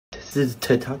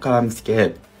Tucker, I'm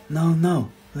scared. No,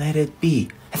 let it be.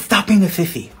 And stop being a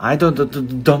sissy. I don't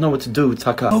know what to do,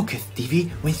 Tucker. Focus,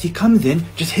 Stevie. When she comes in,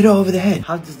 just hit her over the head.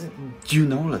 How do you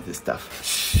know all of this stuff?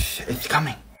 Shh, it's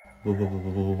coming.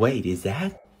 Wait, is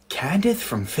that Candace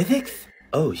from physics?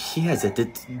 Oh, she has a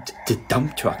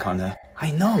dump truck on her.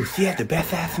 I know, she has the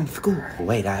best ass in school.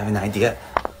 Wait, I have an idea.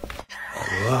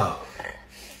 Whoa.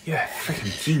 You're a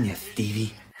freaking genius,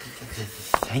 Stevie.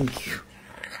 Thank you.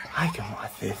 I can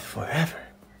watch this forever.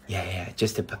 Yeah,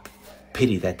 just a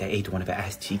pity that they ate one of her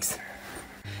ass cheeks.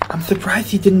 I'm surprised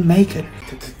she didn't make it.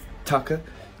 Tucker,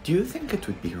 do you think it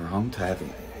would be wrong to have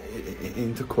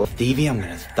intercourse? Stevie, I'm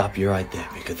gonna stop you right there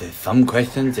because there's some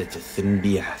questions that just shouldn't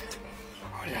be asked.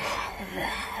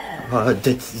 Oh,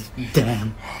 that's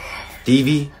damn.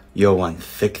 Stevie, you're one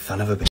thick son of a bitch.